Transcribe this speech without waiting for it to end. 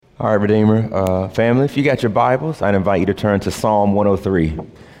All right, Redeemer family, if you got your Bibles, I'd invite you to turn to Psalm 103.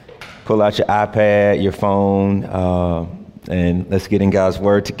 Pull out your iPad, your phone, and let's get in God's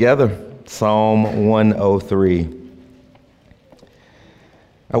Word together. Psalm 103.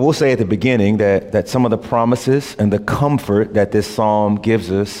 I will say at the beginning that some of the promises and the comfort that this psalm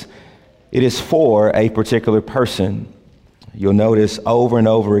gives us, it is for a particular person. You'll notice over and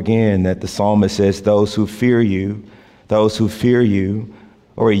over again that the psalmist says, those who fear you,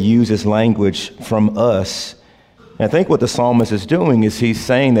 or he uses language from us. And I think what the psalmist is doing is he's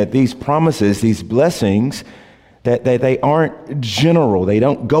saying that these promises, these blessings, that they aren't general. They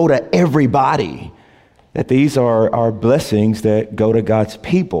don't go to everybody. That these are blessings that go to God's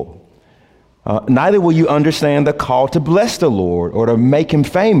people. Neither will you understand the call to bless the Lord or to make him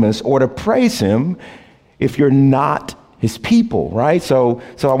famous or to praise him if you're not his people, right? So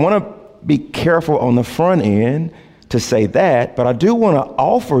I want to be careful on the front end to say that, but I do want to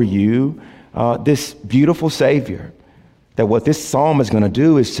offer you this beautiful Savior, that what this psalm is going to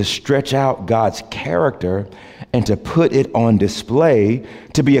do is to stretch out God's character and to put it on display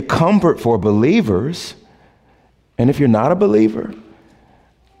to be a comfort for believers. And if you're not a believer,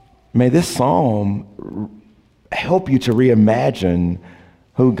 may this psalm help you to reimagine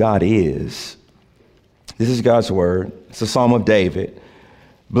who God is. This is God's word. It's a psalm of David.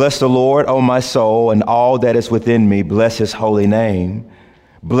 Bless the Lord, O my soul, and all that is within me. Bless his holy name.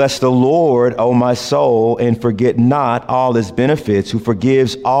 Bless the Lord, O my soul, and forget not all his benefits, who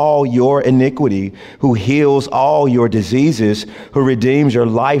forgives all your iniquity, who heals all your diseases, who redeems your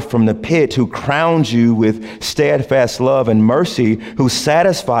life from the pit, who crowns you with steadfast love and mercy, who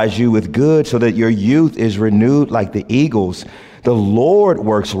satisfies you with good so that your youth is renewed like the eagles. The Lord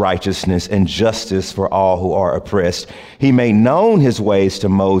works righteousness and justice for all who are oppressed. He made known his ways to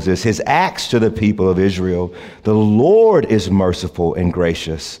Moses, his acts to the people of Israel. The Lord is merciful and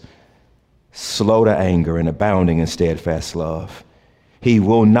gracious, slow to anger and abounding in steadfast love. He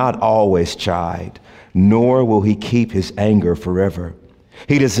will not always chide, nor will he keep his anger forever.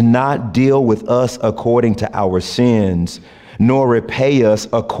 He does not deal with us according to our sins, nor repay us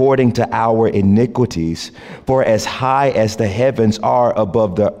according to our iniquities. For as high as the heavens are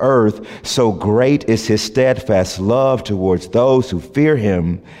above the earth, so great is his steadfast love towards those who fear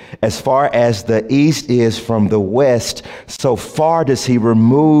him. As far as the east is from the west, so far does he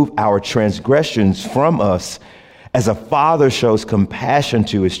remove our transgressions from us. As a father shows compassion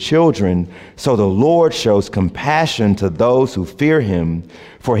to his children, so the Lord shows compassion to those who fear him.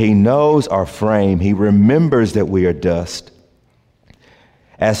 For he knows our frame. He remembers that we are dust.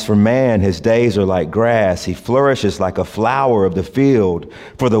 As for man, his days are like grass. He flourishes like a flower of the field.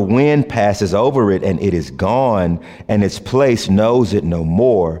 For the wind passes over it, and it is gone, and its place knows it no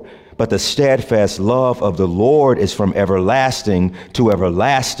more. But the steadfast love of the Lord is from everlasting to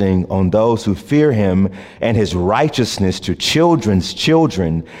everlasting on those who fear him, and his righteousness to children's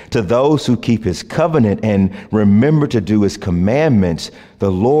children, to those who keep his covenant and remember to do his commandments.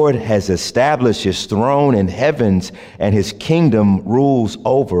 The Lord has established his throne in heavens, and his kingdom rules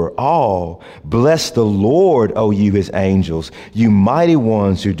over all. Bless the Lord, O you his angels, you mighty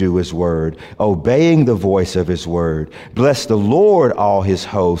ones who do his word, obeying the voice of his word. Bless the Lord, all his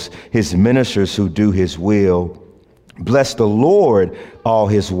hosts, his ministers who do his will. Bless the Lord, all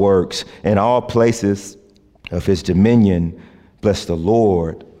his works, and all places of his dominion. Bless the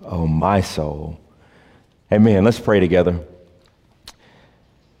Lord, O my soul. Amen. Let's pray together.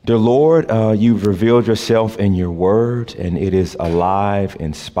 Dear Lord, you've revealed yourself in your word, and it is alive,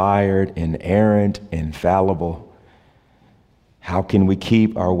 inspired, inerrant, infallible. How can we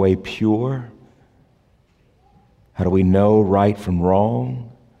keep our way pure? How do we know right from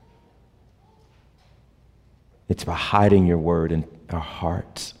wrong? It's by hiding your word in our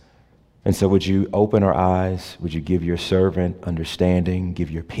hearts. And so would you open our eyes? Would you give your servant understanding,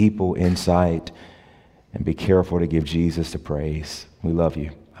 give your people insight, and be careful to give Jesus the praise. We love you.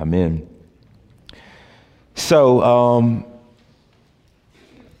 Amen. So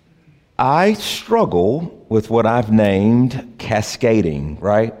I struggle with what I've named cascading,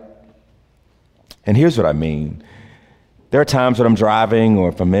 right? And here's what I mean. There are times when I'm driving, or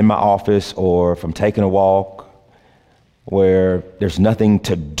if I'm in my office, or if I'm taking a walk, where there's nothing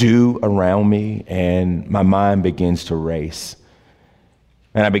to do around me and my mind begins to race.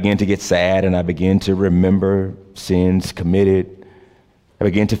 And I begin to get sad, and I begin to remember sins committed. I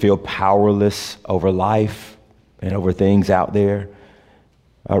begin to feel powerless over life and over things out there.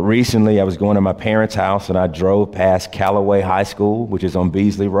 Recently, I was going to my parents' house, and I drove past Callaway High School, which is on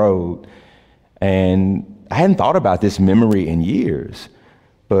Beasley Road. And I hadn't thought about this memory in years.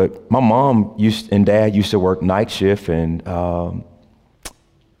 But my mom and dad used to work night shift, and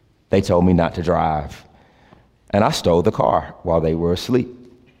They told me not to drive. And I stole the car while they were asleep.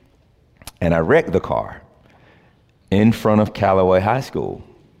 And I wrecked the car in front of Callaway High School.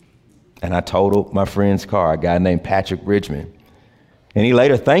 And I totaled my friend's car, a guy named Patrick Bridgman. And he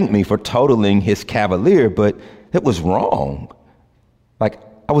later thanked me for totaling his Cavalier, but it was wrong. Like,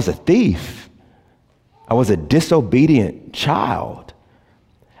 I was a thief. I was a disobedient child.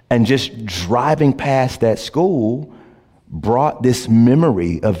 And just driving past that school brought this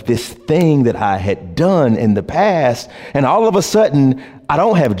memory of this thing that I had done in the past. And all of a sudden, I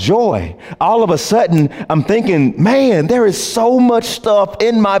don't have joy. All of a sudden, I'm thinking, man, there is so much stuff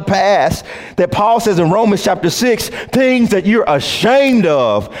in my past that Paul says in Romans chapter 6, things that you're ashamed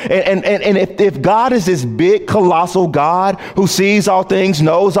of. And if God is this big, colossal God who sees all things,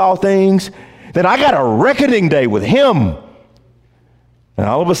 knows all things, then I got a reckoning day with him. And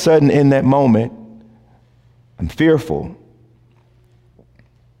all of a sudden in that moment, I'm fearful.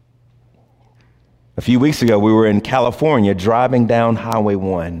 A few weeks ago, we were in California driving down Highway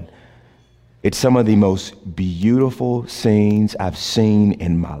 1. It's some of the most beautiful scenes I've seen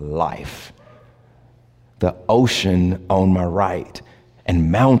in my life. The ocean on my right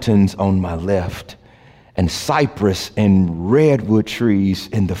and mountains on my left and cypress and redwood trees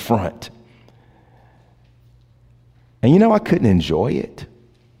in the front. And you know, I couldn't enjoy it.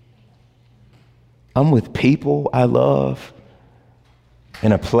 I'm with people I love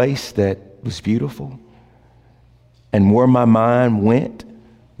in a place that was beautiful. And where my mind went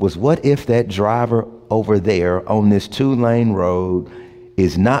was, what if that driver over there on this 2-lane road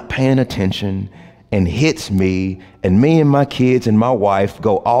is not paying attention and hits me, and me and my kids and my wife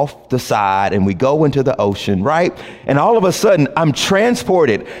go off the side and we go into the ocean, right? And all of a sudden I'm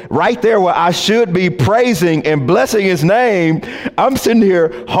transported right there where I should be praising and blessing his name. I'm sitting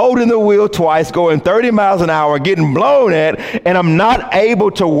here holding the wheel twice, going 30 miles an hour, getting blown at, and I'm not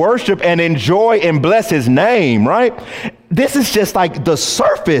able to worship and enjoy and bless his name, right? This is just like the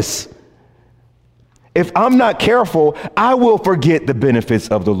surface. If I'm not careful, I will forget the benefits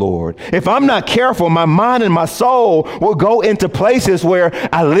of the Lord. If I'm not careful, my mind and my soul will go into places where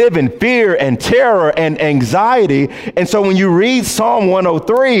I live in fear and terror and anxiety. And so when you read Psalm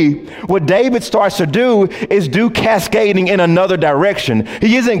 103, what David starts to do is do cascading in another direction.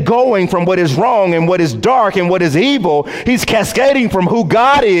 He isn't going from what is wrong and what is dark and what is evil. He's cascading from who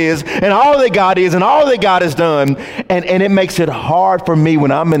God is and all that God is and all that God has done. And it makes it hard for me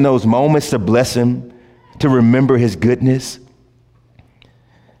when I'm in those moments to bless him, to remember his goodness.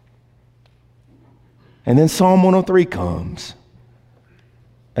 And then Psalm 103 comes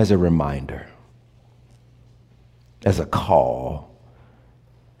as a reminder, as a call,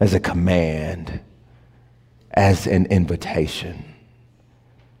 as a command, as an invitation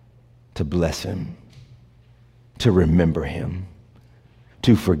to bless him, to remember him,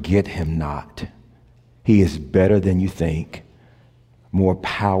 to forget him not. He is better than you think, more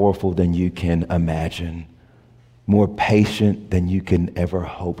powerful than you can imagine, more patient than you can ever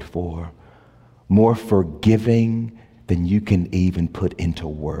hope for, more forgiving than you can even put into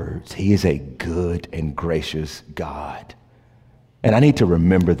words. He is a good and gracious God. And I need to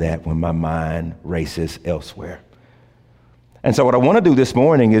remember that when my mind races elsewhere. And so what I want to do this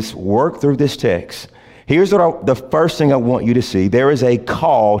morning is work through this text. Here's the first thing I want you to see. There is a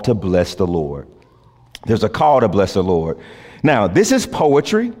call to bless the Lord. There's a call to bless the Lord. Now, this is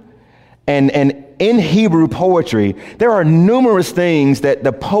poetry, and in Hebrew poetry, there are numerous things that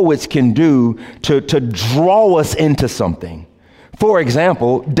the poets can do to draw us into something. For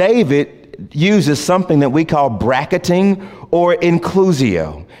example, David uses something that we call bracketing or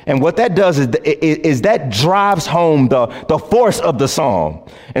inclusio. And what that does is that drives home the force of the psalm.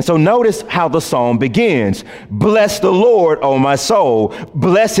 And so notice how the psalm begins. Bless the Lord, O my soul.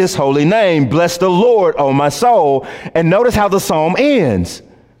 Bless his holy name. Bless the Lord, O my soul. And notice how the psalm ends.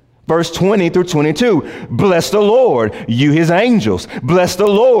 Verse 20 through 22, bless the Lord, you his angels. Bless the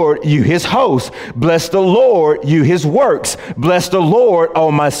Lord, you his hosts. Bless the Lord, you his works. Bless the Lord,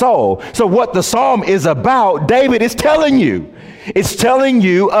 O my soul. So what the psalm is about, David is telling you. It's telling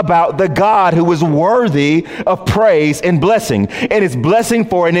you about the God who is worthy of praise and blessing. And it's blessing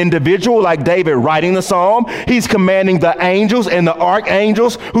for an individual like David writing the psalm. He's commanding the angels and the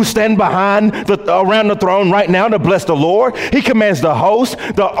archangels who stand around the throne right now to bless the Lord. He commands the host,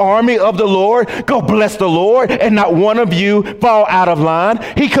 the army, army of the Lord, go bless the Lord, and not one of you fall out of line.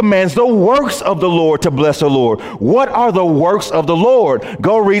 He commands the works of the Lord to bless the Lord. What are the works of the Lord?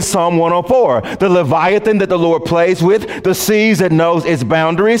 Go read Psalm 104. The Leviathan that the Lord plays with, the seas that knows its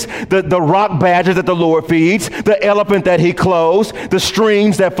boundaries, the rock badger that the Lord feeds, the elephant that he clothes, the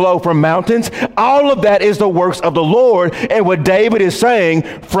streams that flow from mountains. All of that is the works of the Lord. And what David is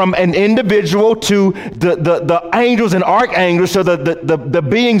saying, from an individual to the angels and archangels, so the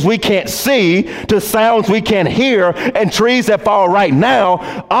beings we can't see, to sounds we can't hear, and trees that fall right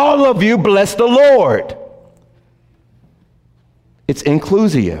now, all of you bless the Lord. It's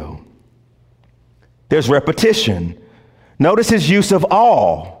inclusio. There's repetition. Notice his use of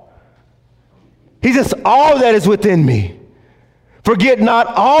all. He says, all that is within me. Forget not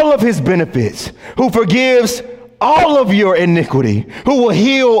all of his benefits, who forgives all of your iniquity, who will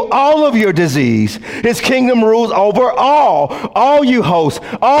heal all of your disease. His kingdom rules over all you hosts,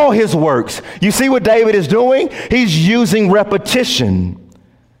 all his works. You see what David is doing? He's using repetition.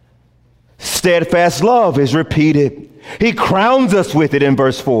 Steadfast love is repeated. He crowns us with it in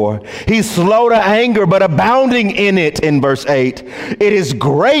verse 4. He's slow to anger, but abounding in it in verse 8. It is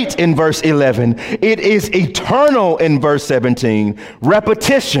great in verse 11. It is eternal in verse 17.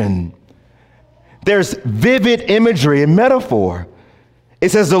 Repetition. There's vivid imagery and metaphor. It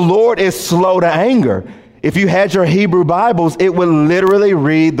says the Lord is slow to anger. If you had your Hebrew Bibles, it would literally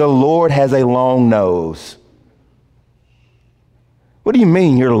read, the Lord has a long nose. What do you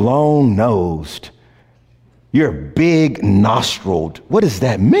mean you're long-nosed? You're big nostriled. What does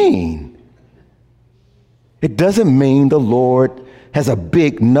that mean? It doesn't mean the Lord has a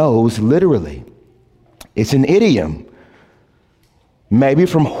big nose, literally. It's an idiom. Maybe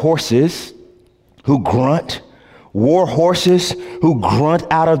from horses who grunt, war horses who grunt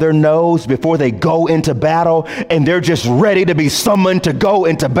out of their nose before they go into battle, and they're just ready to be summoned to go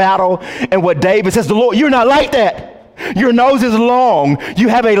into battle. And what David says, the Lord, you're not like that. Your nose is long. You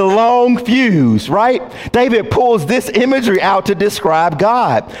have a long fuse, right? David pulls this imagery out to describe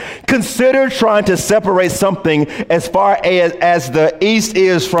God. Consider trying to separate something as far as the east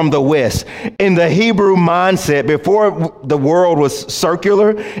is from the west. In the Hebrew mindset, before the world was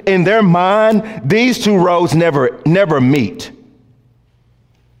circular, in their mind, these two roads never meet.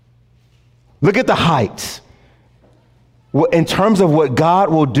 Look at the heights. In terms of what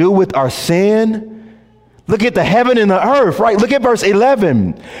God will do with our sin, look at the heaven and the earth, right? Look at verse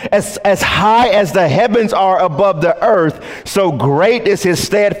 11. As high as the heavens are above the earth, so great is his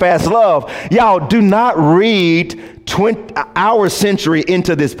steadfast love. Y'all, do not read our century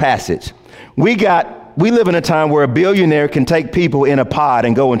into this passage. We live in a time where a billionaire can take people in a pod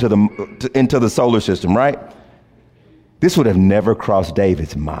and go into the solar system, right? This would have never crossed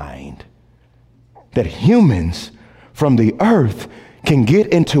David's mind, that humans from the earth can get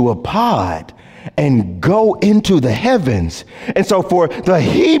into a pod and go into the heavens. And so for the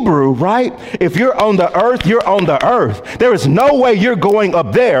Hebrew, right, if you're on the earth, you're on the earth. There is no way you're going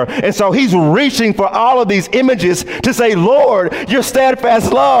up there. And so he's reaching for all of these images to say, Lord, your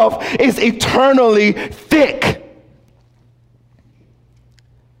steadfast love is eternally thick.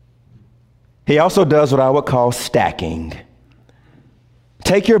 He also does what I would call stacking.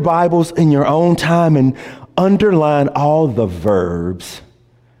 Take your Bibles in your own time and underline all the verbs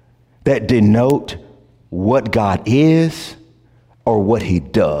that denote what God is or what he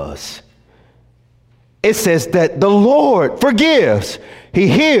does. It says that the Lord forgives, he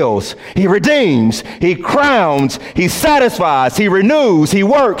heals, he redeems, he crowns, he satisfies, he renews, he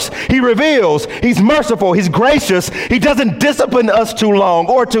works, he reveals, he's merciful, he's gracious. He doesn't discipline us too long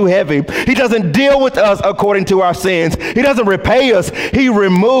or too heavy. He doesn't deal with us according to our sins. He doesn't repay us. He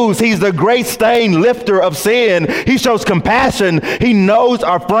removes. He's the great stain lifter of sin. He shows compassion. He knows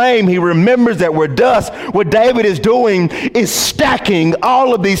our frame. He remembers that we're dust. What David is doing is stacking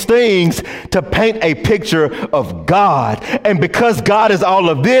all of these things to paint a picture of God. And because God is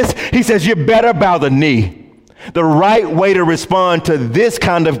all of this, he says, you better bow the knee. The right way to respond to this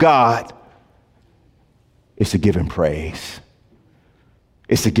kind of God is to give him praise.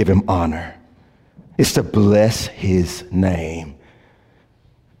 It's to give him honor. It's to bless his name.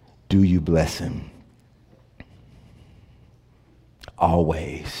 Do you bless him?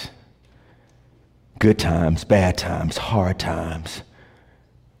 Always. Good times, bad times, hard times.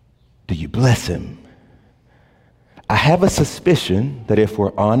 Do you bless him? I have a suspicion that if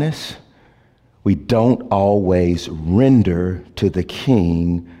we're honest, we don't always render to the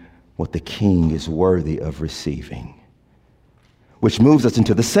king what the king is worthy of receiving. Which moves us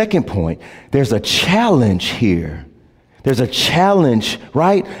into the second point. There's a challenge here. There's a challenge,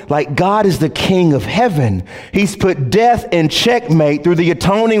 right? Like God is the King of heaven. He's put death in checkmate through the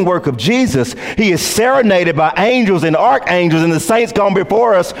atoning work of Jesus. He is serenaded by angels and archangels and the saints gone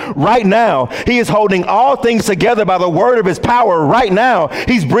before us right now. He is holding all things together by the word of his power right now.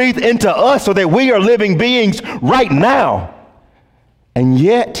 He's breathed into us so that we are living beings right now. And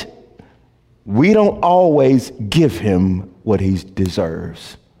yet, we don't always give him what he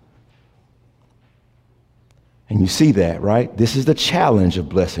deserves. And you see that, right? This is the challenge of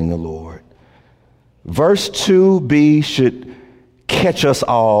blessing the Lord. Verse 2b should catch us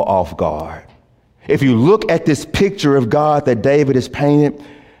all off guard. If you look at this picture of God that David has painted,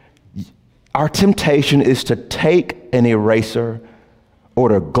 our temptation is to take an eraser or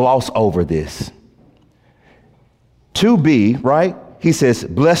to gloss over this. 2b, right? He says,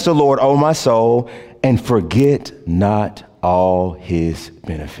 bless the Lord, O my soul, and forget not all his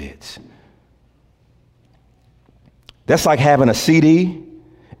benefits. That's like having a CD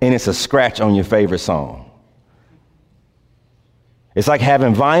and it's a scratch on your favorite song. It's like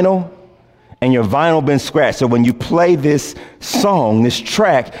having vinyl and your vinyl been scratched. So when you play this song, this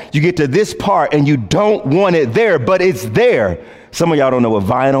track, you get to this part and you don't want it there, but it's there. Some of y'all don't know what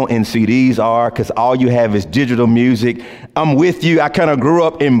vinyl and CDs are because all you have is digital music. I'm with you. I kind of grew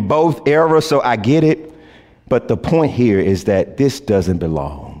up in both eras, so I get it. But the point here is that this doesn't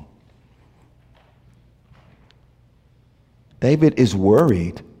belong. David is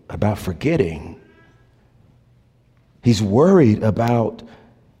worried about forgetting. He's worried about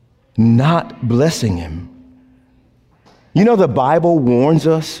not blessing him. You know, the Bible warns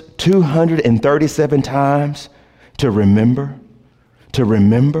us 237 times to remember, to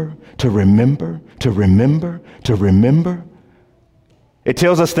remember, to remember, to remember, to remember. It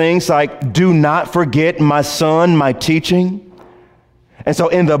tells us things like, do not forget my son, my teaching. And so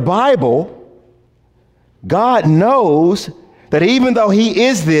in the Bible, God knows that even though he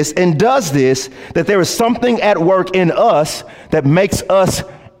is this and does this, that there is something at work in us that makes us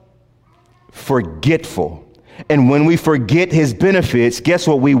forgetful. And when we forget his benefits, guess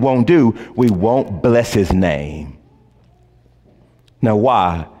what we won't do? We won't bless his name. Now,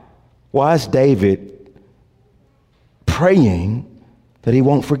 why? Why is David praying that he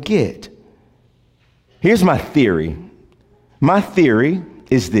won't forget? Here's my theory. My theory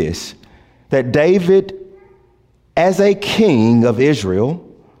is this, that David, as a king of Israel,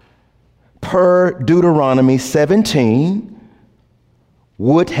 per Deuteronomy 17,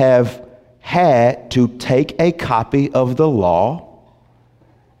 would have had to take a copy of the law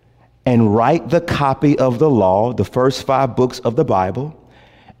and write the copy of the law, the first 5 books of the Bible,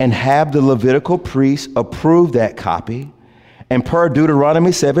 and have the Levitical priests approve that copy. And per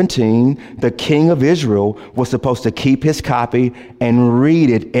Deuteronomy 17, the king of Israel was supposed to keep his copy and read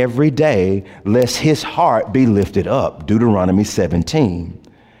it every day, lest his heart be lifted up. Deuteronomy 17.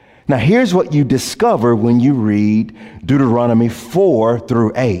 Now, here's what you discover when you read Deuteronomy 4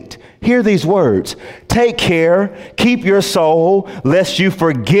 through 8. Hear these words. Take care, keep your soul, lest you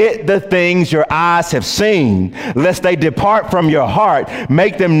forget the things your eyes have seen, lest they depart from your heart.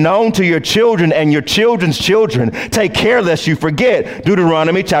 Make them known to your children and your children's children. Take care lest you forget.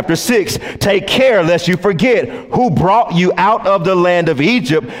 Deuteronomy chapter 6. Take care lest you forget who brought you out of the land of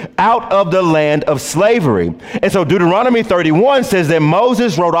Egypt, out of the land of slavery. And so Deuteronomy 31 says that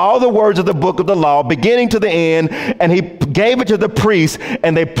Moses wrote all the words of the book of the law, beginning to the end, and he gave it to the priests,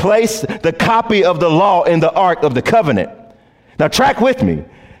 and they placed the copy of the law in the Ark of the Covenant. Now track with me.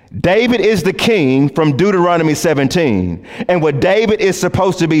 David is the king from Deuteronomy 17. And what David is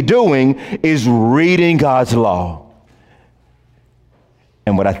supposed to be doing is reading God's law.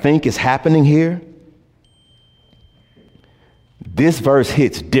 And what I think is happening here, this verse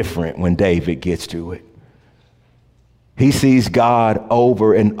hits different when David gets to it. He sees God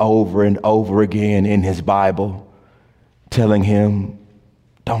over and over and over again in his Bible, telling him,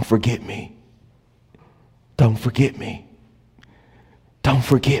 don't forget me. Don't forget me. Don't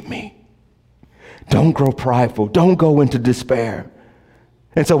forget me. Don't grow prideful. Don't go into despair.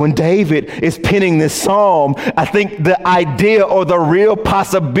 And so when David is penning this psalm, I think the idea or the real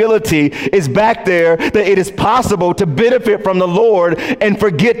possibility is back there that it is possible to benefit from the Lord and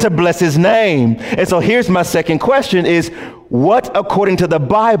forget to bless his name. And so here's my second question is, what according to the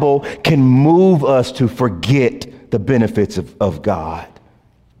Bible can move us to forget the benefits of God?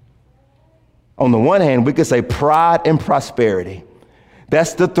 On the one hand, we could say pride and prosperity.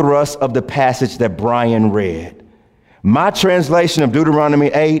 That's the thrust of the passage that Brian read. My translation of Deuteronomy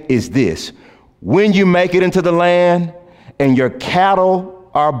 8 is this. When you make it into the land and your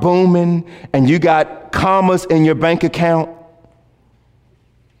cattle are booming and you got commas in your bank account,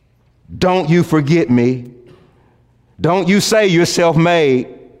 don't you forget me. Don't you say you're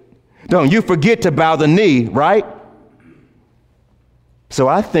self-made. Don't you forget to bow the knee, right? So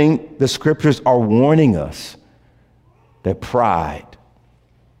I think the scriptures are warning us that pride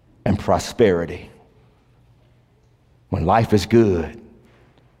and prosperity, when life is good,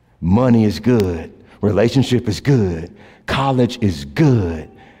 money is good, relationship is good, college is good,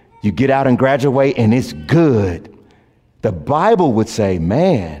 you get out and graduate and it's good. The Bible would say,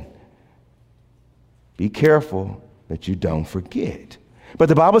 man, be careful that you don't forget. But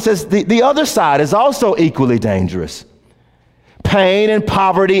the Bible says the other side is also equally dangerous. Pain and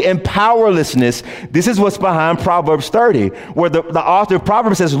poverty and powerlessness. This is what's behind Proverbs 30, where the author of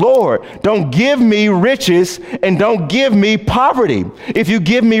Proverbs says, Lord, don't give me riches and don't give me poverty. If you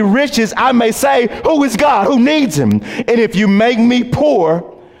give me riches, I may say, who is God? Who needs him? And if you make me poor,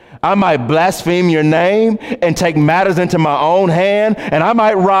 I might blaspheme your name and take matters into my own hand, and I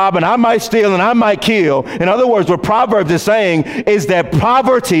might rob and I might steal and I might kill. In other words, what Proverbs is saying is that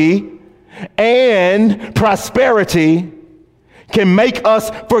poverty and prosperity can make us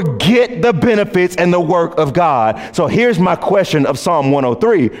forget the benefits and the work of God. So here's my question of Psalm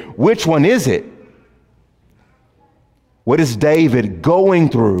 103. Which one is it? What is David going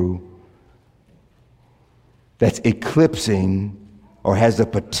through that's eclipsing or has the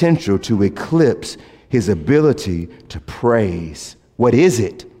potential to eclipse his ability to praise? What is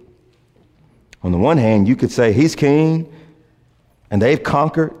it? On the one hand, you could say he's king and they've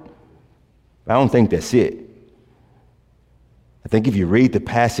conquered. I don't think that's it. I think if you read the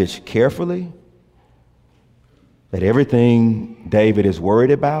passage carefully, that everything David is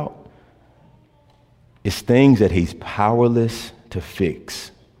worried about is things that he's powerless to fix.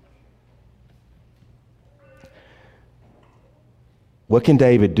 What can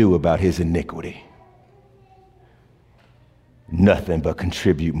David do about his iniquity? Nothing but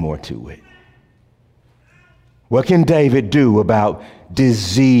contribute more to it. What can David do about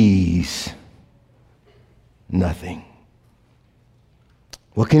disease? Nothing.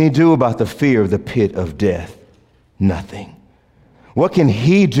 What can he do about the fear of the pit of death? Nothing. What can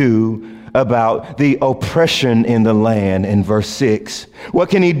he do about the oppression in the land in verse 6? What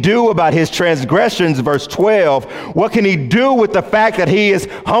can he do about his transgressions, verse 12? What can he do with the fact that he is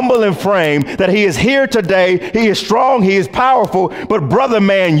humble in frame, that he is here today, he is strong, he is powerful, but brother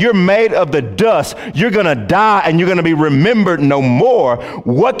man, you're made of the dust. You're going to die and you're going to be remembered no more.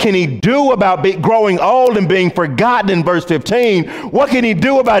 What can he do about growing old and being forgotten in verse 15? What can he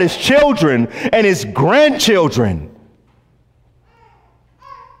do about his children and his grandchildren?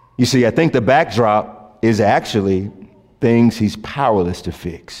 You see, I think the backdrop is actually things he's powerless to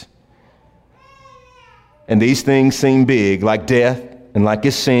fix. And these things seem big, like death and like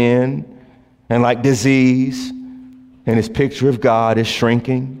his sin and like disease. And his picture of God is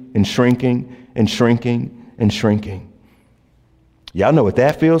shrinking and shrinking and shrinking and shrinking. Y'all know what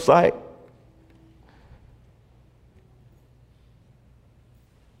that feels like?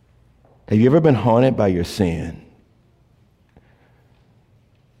 Have you ever been haunted by your sin?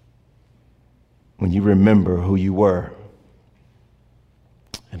 When you remember who you were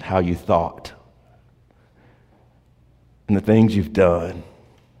and how you thought and the things you've done.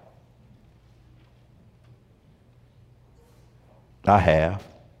 I have.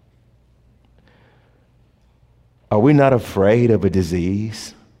 Are we not afraid of a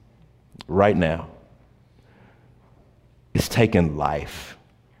disease right now? It's taken life.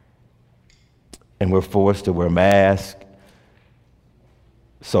 And we're forced to wear masks,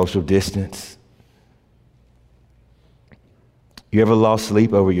 social distance. You ever lost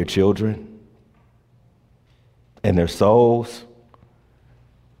sleep over your children and their souls?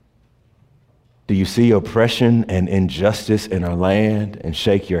 Do you see oppression and injustice in our land and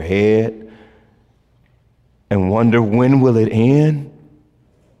shake your head and wonder, when will it end?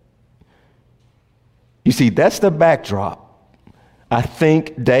 You see, that's the backdrop. I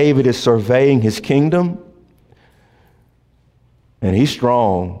think David is surveying his kingdom, and he's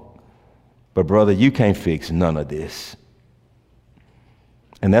strong, but brother, you can't fix none of this.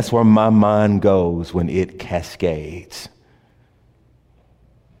 And that's where my mind goes when it cascades.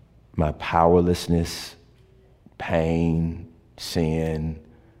 My powerlessness, pain, sin,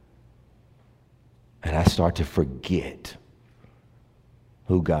 and I start to forget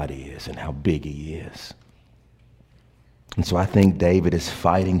who God is and how big he is. And so I think David is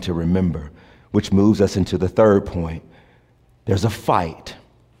fighting to remember, which moves us into the third point. There's a fight.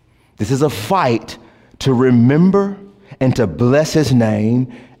 This is a fight to remember and to bless his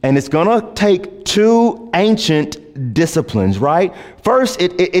name. And it's going to take two ancient disciplines, right? First,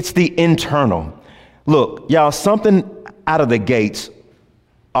 it's the internal. Look, y'all, something out of the gates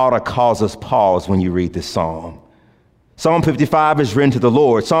ought to cause us pause when you read this psalm. Psalm 55 is written to the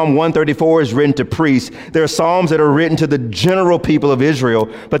Lord. Psalm 134 is written to priests. There are psalms that are written to the general people of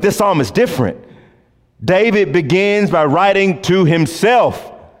Israel, but this psalm is different. David begins by writing to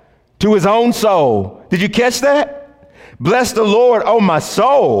himself, to his own soul. Did you catch that? Bless the Lord, O my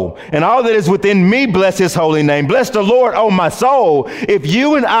soul, and all that is within me, bless his holy name. Bless the Lord, O my soul. If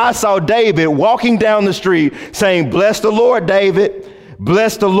you and I saw David walking down the street saying, bless the Lord, David,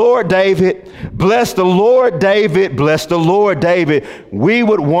 bless the Lord, David, bless the Lord, David, bless the Lord, David, we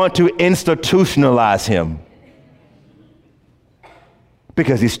would want to institutionalize him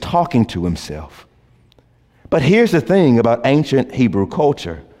because he's talking to himself. But here's the thing about ancient Hebrew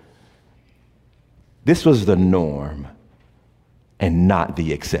culture. This was the norm and not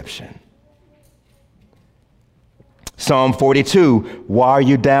the exception. Psalm 42, why are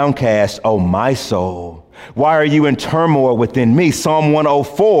you downcast, O my soul? Why are you in turmoil within me? Psalm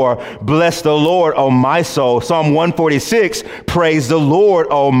 104, bless the Lord, O my soul. Psalm 146, praise the Lord,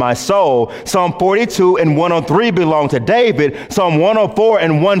 O my soul. Psalm 42 and 103 belong to David. Psalm 104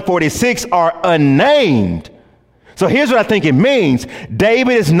 and 146 are unnamed. So here's what I think it means.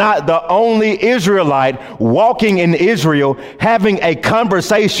 David is not the only Israelite walking in Israel having a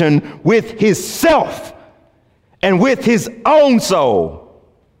conversation with himself and with his own soul.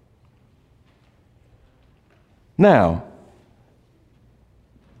 Now,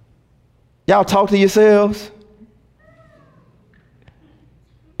 y'all talk to yourselves?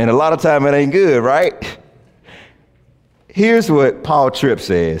 And a lot of time it ain't good, right? Here's what Paul Tripp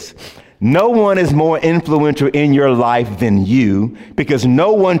says. No one is more influential in your life than you because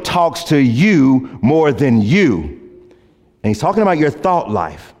no one talks to you more than you. And he's talking about your thought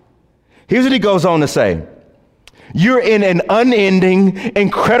life. Here's what he goes on to say. You're in an unending,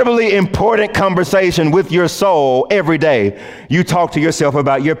 incredibly important conversation with your soul every day. You talk to yourself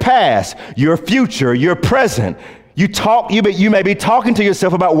about your past, your future, your present. You may be talking to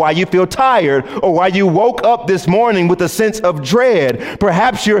yourself about why you feel tired or why you woke up this morning with a sense of dread.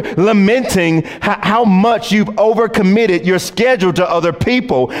 Perhaps you're lamenting how much you've overcommitted your schedule to other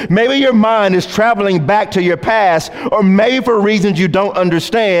people. Maybe your mind is traveling back to your past, or maybe for reasons you don't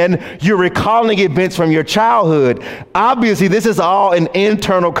understand, you're recalling events from your childhood. Obviously, this is all an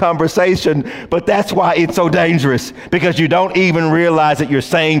internal conversation, but that's why it's so dangerous, because you don't even realize that you're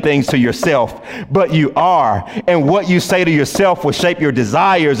saying things to yourself, but you are. And what you say to yourself will shape your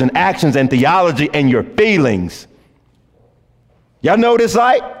desires and actions and theology and your feelings. Y'all know what it's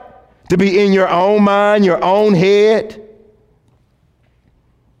like to be in your own mind, your own head?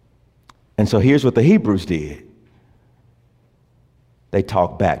 And so here's what the Hebrews did. They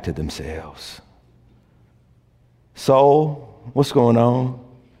talked back to themselves. Soul, what's going on?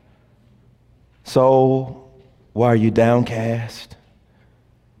 Soul, why are you downcast?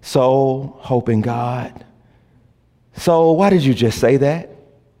 Soul, hope in God. So why did you just say that?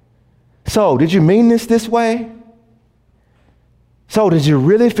 So did you mean this way? So did you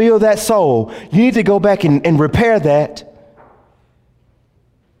really feel that? Soul, you need to go back and repair that.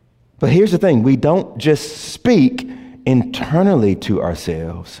 But here's the thing. We don't just speak internally to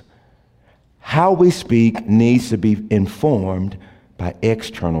ourselves. How we speak needs to be informed by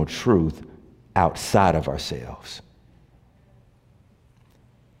external truth outside of ourselves.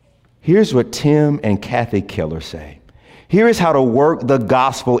 Here's what Tim and Kathy Keller say. Here is how to work the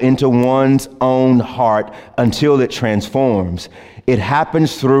gospel into one's own heart until it transforms. It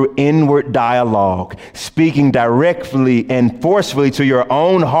happens through inward dialogue, speaking directly and forcefully to your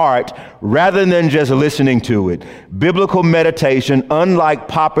own heart rather than just listening to it. Biblical meditation, unlike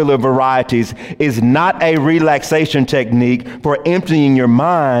popular varieties, is not a relaxation technique for emptying your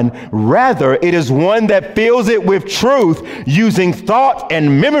mind. Rather, it is one that fills it with truth, using thought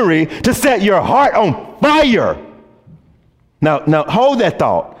and memory to set your heart on fire. Now hold that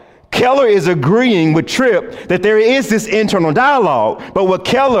thought. Keller is agreeing with Tripp that there is this internal dialogue, but what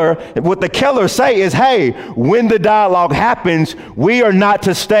the Kellers say is, hey, when the dialogue happens, we are not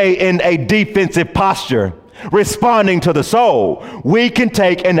to stay in a defensive posture, responding to the soul. We can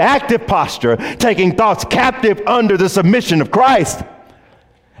take an active posture, taking thoughts captive under the submission of Christ.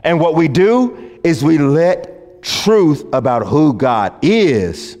 And what we do is we let truth about who God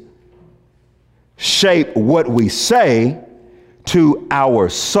is shape what we say to our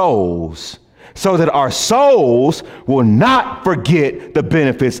souls, so that our souls will not forget the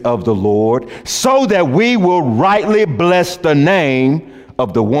benefits of the Lord, so that we will rightly bless the name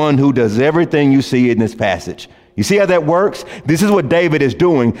of the one who does everything you see in this passage. You see how that works? This is what David is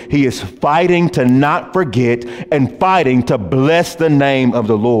doing. He is fighting to not forget and fighting to bless the name of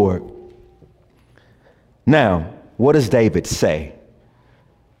the Lord. Now, what does David say?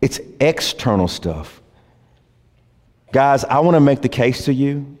 It's external stuff. Guys, I want to make the case to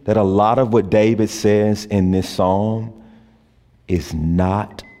you that a lot of what David says in this psalm is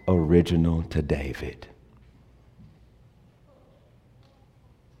not original to David.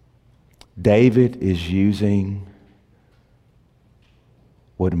 David is using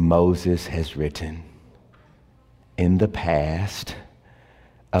what Moses has written in the past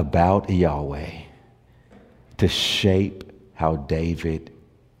about Yahweh to shape how David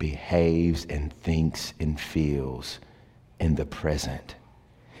behaves and thinks and feels in the present.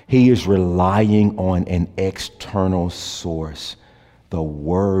 He is relying on an external source, the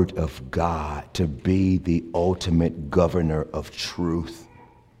Word of God, to be the ultimate governor of truth.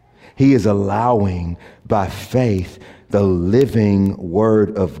 He is allowing by faith the living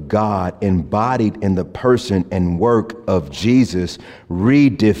Word of God embodied in the person and work of Jesus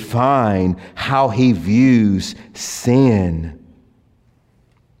redefine how he views sin.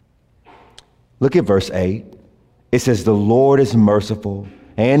 Look at verse 8. It says, the Lord is merciful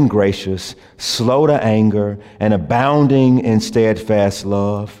and gracious, slow to anger, and abounding in steadfast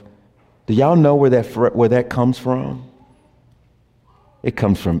love. Do y'all know where that comes from? It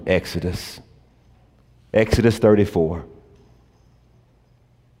comes from Exodus 34.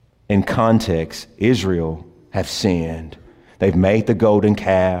 In context, Israel have sinned. They've made the golden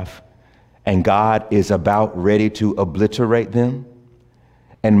calf, and God is about ready to obliterate them.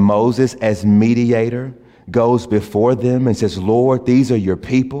 And Moses, as mediator, goes before them and says, Lord, these are your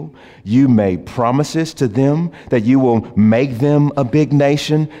people. You made promises to them that you will make them a big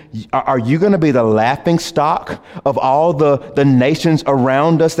nation. Are you going to be the laughing stock of all the nations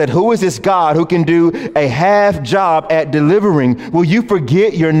around us? That who is this God who can do a half job at delivering? Will you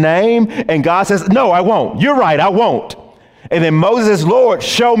forget your name? And God says, no, I won't. You're right, I won't. And then Moses says, Lord,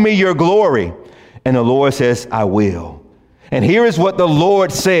 show me your glory. And the Lord says, I will. And here is what the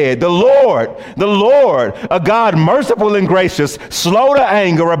Lord said. The Lord, a God merciful and gracious, slow to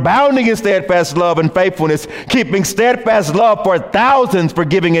anger, abounding in steadfast love and faithfulness, keeping steadfast love for thousands,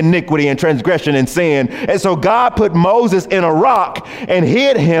 forgiving iniquity and transgression and sin. And so God put Moses in a rock and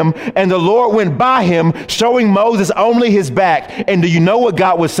hid him, and the Lord went by him, showing Moses only his back. And do you know what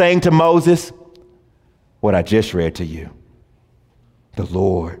God was saying to Moses? What I just read to you. The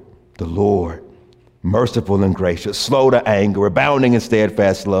Lord, merciful and gracious, slow to anger, abounding in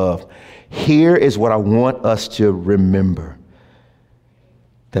steadfast love. Here is what I want us to remember.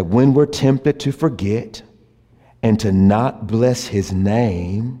 That when we're tempted to forget and to not bless his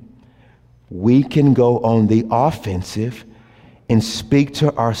name, we can go on the offensive and speak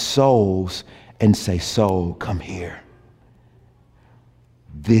to our souls and say, soul, come here.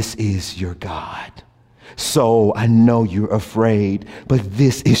 This is your God. So I know you're afraid, but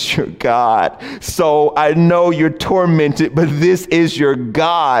this is your God. So I know you're tormented, but this is your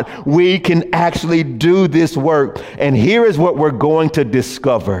God. We can actually do this work. And here is what we're going to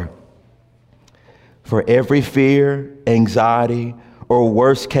discover. For every fear, anxiety, or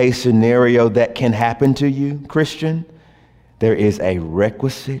worst case scenario that can happen to you, Christian, there is a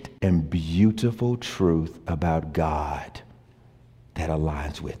requisite and beautiful truth about God that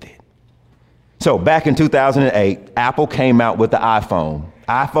aligns with it. So back in 2008, Apple came out with the iPhone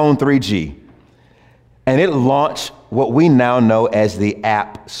 3G, and it launched what we now know as the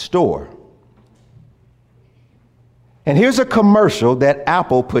App Store. And here's a commercial that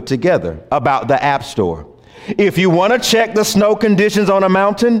Apple put together about the App Store. If you want to check the snow conditions on a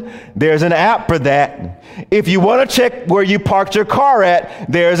mountain, there's an app for that. If you want to check where you parked your car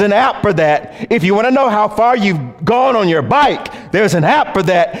at, there's an app for that. If you want to know how far you've gone on your bike, there's an app for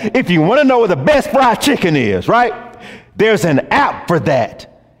that. If you want to know where the best fried chicken is, right? There's an app for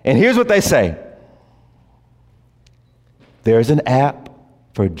that. And here's what they say. There's an app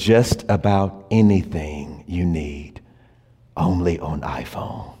for just about anything you need, only on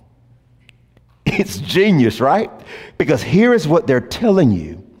iPhone. It's genius, right? Because here is what they're telling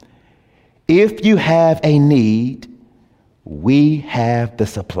you. If you have a need, we have the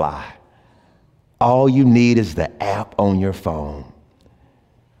supply. All you need is the app on your phone.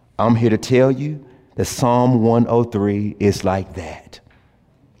 I'm here to tell you that Psalm 103 is like that.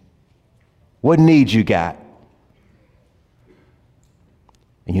 What need you got?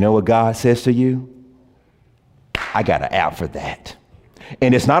 And you know what God says to you? I got an app for that.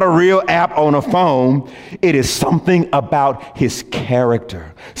 And it's not a real app on a phone. It is something about his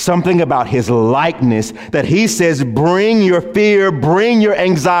character, something about his likeness that he says, bring your fear, bring your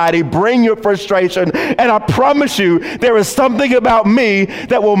anxiety, bring your frustration. And I promise you, there is something about me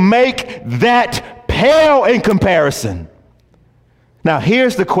that will make that pale in comparison. Now,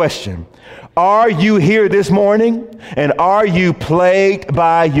 here's the question. Are you here this morning and are you plagued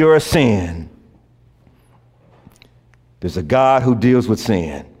by your sin? There's a God who deals with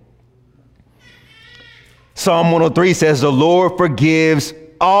sin. Psalm 103 says, the Lord forgives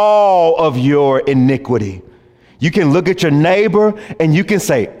all of your iniquity. You can look at your neighbor and you can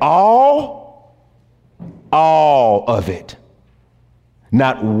say, all of it.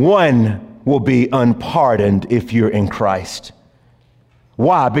 Not one will be unpardoned if you're in Christ.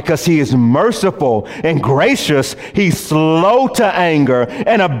 Why? Because he is merciful and gracious. He's slow to anger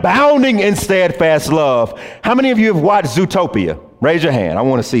and abounding in steadfast love. How many of you have watched Zootopia? Raise your hand. I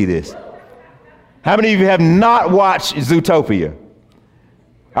want to see this. How many of you have not watched Zootopia?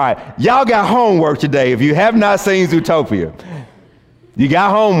 All right. Y'all got homework today. If you have not seen Zootopia, you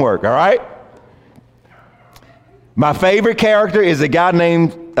got homework. All right. My favorite character is a guy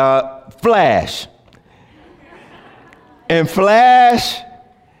named Flash. And Flash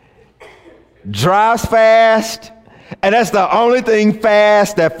drives fast, and that's the only thing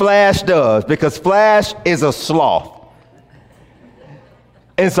fast that Flash does, because Flash is a sloth.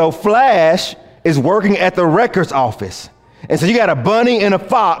 And so Flash is working at the records office. And so you got a bunny and a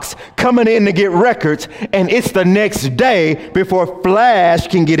fox coming in to get records, and it's the next day before Flash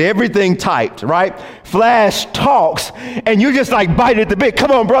can get everything typed, right? Flash talks, and you're just like biting at the bit. Come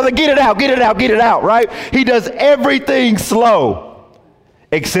on, brother, get it out, right? He does everything slow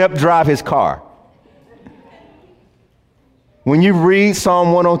except drive his car. When you read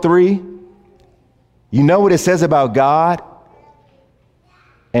Psalm 103, you know what it says about God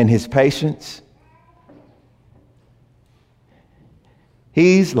and his patience?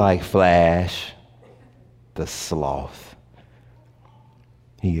 He's like Flash, the sloth.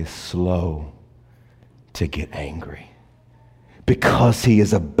 He is slow to get angry because he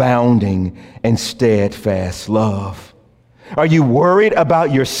is abounding in steadfast love. Are you worried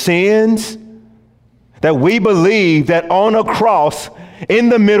about your sins? That we believe that on a cross in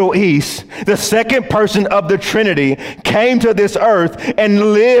the Middle East, the second person of the Trinity came to this earth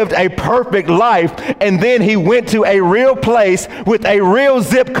and lived a perfect life, and then he went to a real place with a real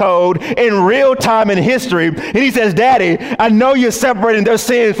zip code in real time in history, and he says, Daddy, I know you're separating their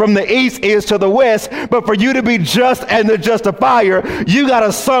sins from the east is to the west, but for you to be just and the justifier, you got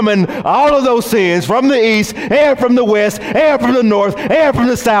to summon all of those sins from the east and from the west and from the north and from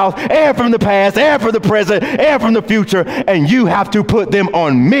the south and from the past and from the present and from the future, and you have to put them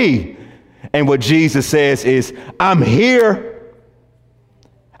on me. And what Jesus says is, I'm here.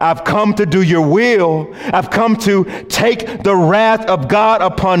 I've come to do your will. I've come to take the wrath of God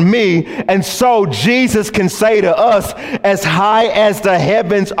upon me. And so Jesus can say to us, as high as the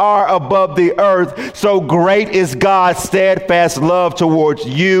heavens are above the earth, so great is God's steadfast love towards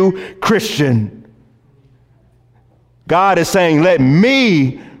you, Christian. God is saying, let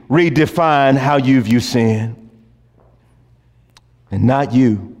me redefine how you view sin, and not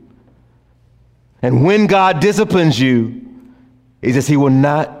you. And when God disciplines you, he says he will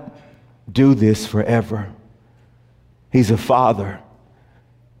not do this forever. He's a father,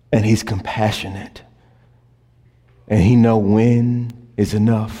 and he's compassionate, and he knows when is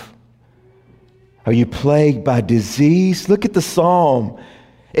enough. Are you plagued by disease? Look at the psalm.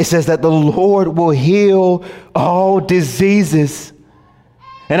 It says that the Lord will heal all diseases.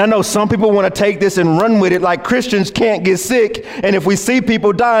 And I know some people want to take this and run with it like Christians can't get sick. And if we see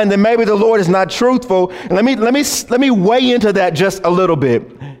people dying, then maybe the Lord is not truthful. And let me weigh into that just a little bit.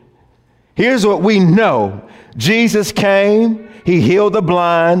 Here's what we know. Jesus came, he healed the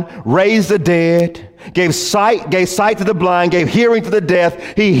blind, raised the dead, gave sight to the blind, gave hearing to the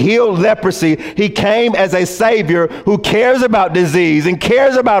deaf. He healed leprosy. He came as a savior who cares about disease and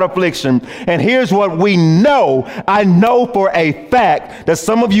cares about affliction. And here's what we know. I know for a fact that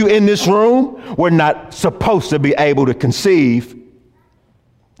some of you in this room were not supposed to be able to conceive.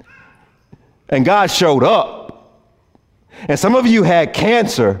 And God showed up. And some of you had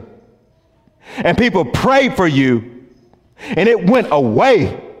cancer. And people prayed for you. And it went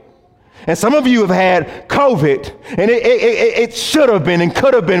away. And some of you have had COVID, and it should have been and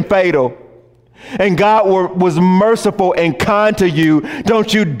could have been fatal. And God was merciful and kind to you.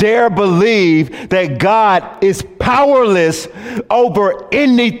 Don't you dare believe that God is powerless over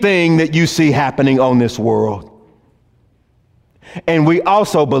anything that you see happening on this world. And we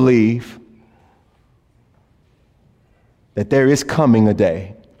also believe that there is coming a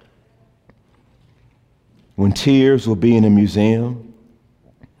day when tears will be in a museum,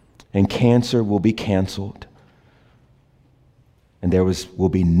 and cancer will be canceled, and there will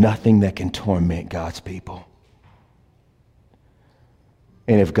be nothing that can torment God's people.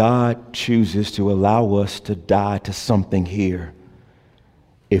 And if God chooses to allow us to die to something here,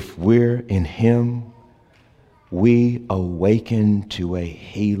 if we're in him, we awaken to a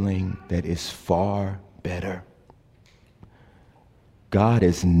healing that is far better. God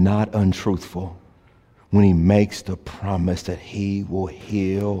is not untruthful when he makes the promise that he will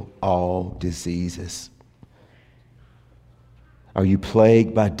heal all diseases. Are you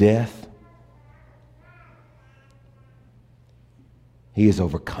plagued by death? He has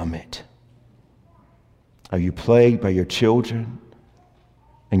overcome it. Are you plagued by your children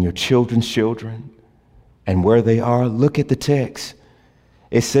and your children's children and where they are? Look at the text.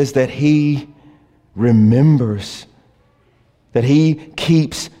 It says that he remembers, that he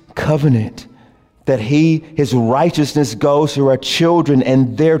keeps covenant, that his righteousness goes to our children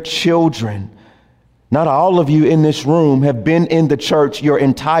and their children. Not all of you in this room have been in the church your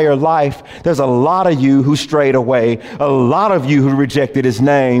entire life. There's a lot of you who strayed away, a lot of you who rejected his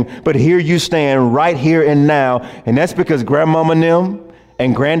name, but here you stand right here and now. And that's because grandmama and them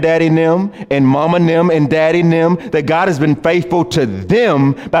and granddaddy and them and mama and them and daddy and them, that God has been faithful to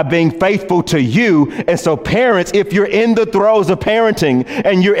them by being faithful to you. And so parents, if you're in the throes of parenting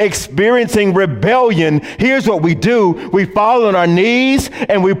and you're experiencing rebellion, here's what we do. We fall on our knees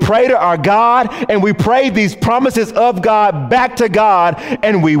and we pray to our God, and we pray these promises of God back to God,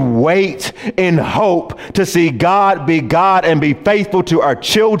 and we wait in hope to see God be God and be faithful to our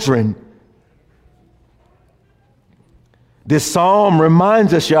children. This psalm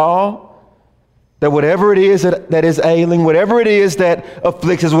reminds us, y'all, that whatever it is that is ailing, whatever it is that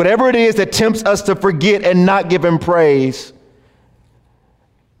afflicts us, whatever it is that tempts us to forget and not give him praise,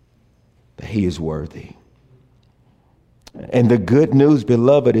 that he is worthy. And the good news,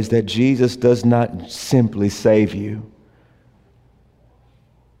 beloved, is that Jesus does not simply save you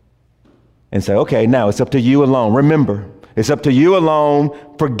and say, okay, now it's up to you alone. Remember, it's up to you alone.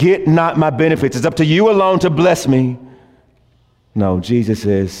 Forget not my benefits. It's up to you alone to bless me. No, Jesus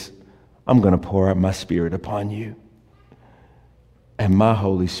says, I'm going to pour out my Spirit upon you. And my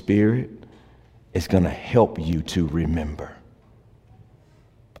Holy Spirit is going to help you to remember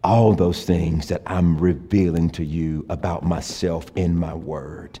all those things that I'm revealing to you about myself in my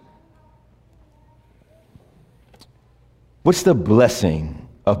word. What's the blessing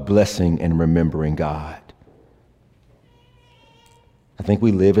of blessing and remembering God? I think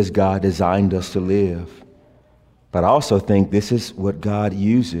we live as God designed us to live. But I also think this is what God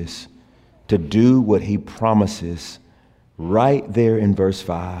uses to do what he promises right there in verse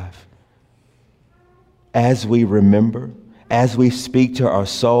 5. As we remember, as we speak to our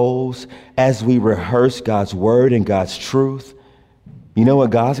souls, as we rehearse God's word and God's truth, you know what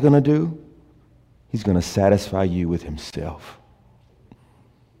God's going to do? He's going to satisfy you with himself.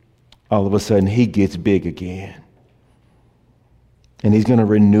 All of a sudden, he gets big again. And he's going to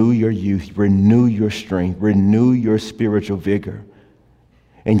renew your youth, renew your strength, renew your spiritual vigor.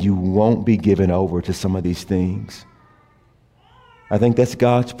 And you won't be given over to some of these things. I think that's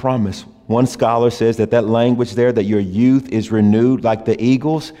God's promise. One scholar says that language there, that your youth is renewed like the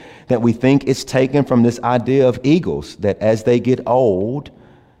eagles, that we think it's taken from this idea of eagles, that as they get old,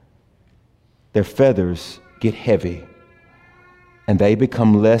 their feathers get heavy and they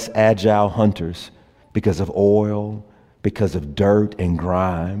become less agile hunters because of oil, because of dirt and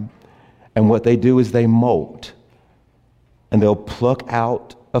grime. And what they do is they molt, and they'll pluck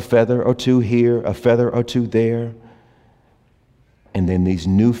out a feather or two here, a feather or two there, and then these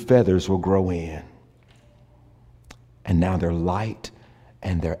new feathers will grow in. And now they're light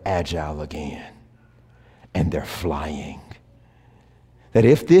and they're agile again, and they're flying. That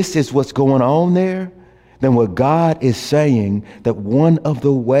if this is what's going on there, then what God is saying, that one of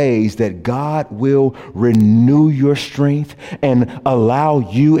the ways that God will renew your strength and allow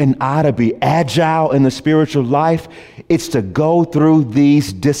you and I to be agile in the spiritual life, it's to go through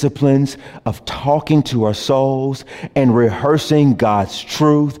these disciplines of talking to our souls and rehearsing God's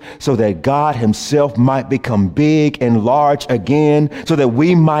truth so that God himself might become big and large again, so that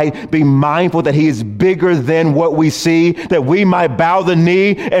we might be mindful that he is bigger than what we see, that we might bow the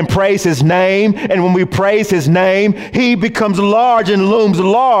knee and praise his name. And when we praise his name, he becomes large and looms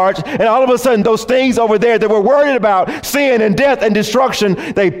large. And all of a sudden, those things over there that we're worried about, sin and death and destruction,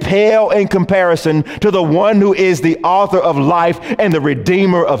 they pale in comparison to the one who is the author of life and the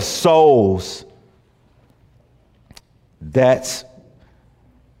redeemer of souls. That's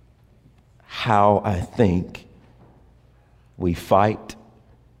how I think we fight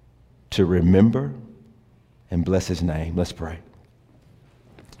to remember and bless his name. Let's pray.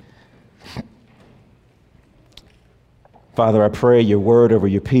 Father, I pray your word over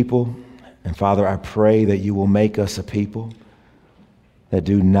your people. And Father, I pray that you will make us a people that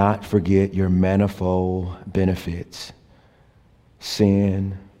do not forget your manifold benefits.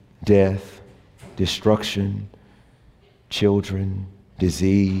 Sin, death, destruction, children,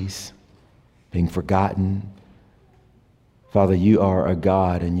 disease, being forgotten. Father, you are a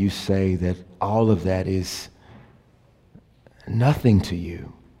God, and you say that all of that is nothing to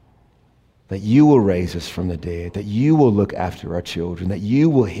you. That you will raise us from the dead, that you will look after our children, that you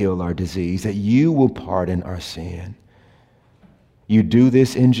will heal our disease, that you will pardon our sin. You do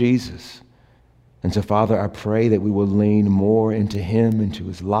this in Jesus. And so, Father, I pray that we will lean more into him, into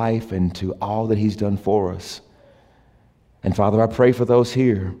his life, and to all that he's done for us. And Father, I pray for those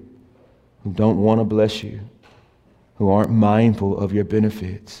here who don't want to bless you, who aren't mindful of your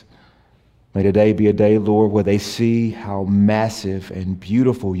benefits. May today be a day, Lord, where they see how massive and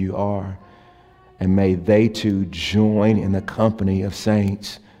beautiful you are. And may they too join in the company of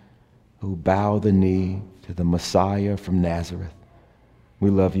saints who bow the knee to the Messiah from Nazareth. We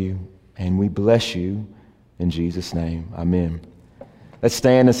love you and we bless you in Jesus' name. Amen. Let's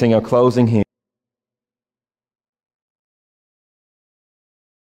stand and sing our closing hymn.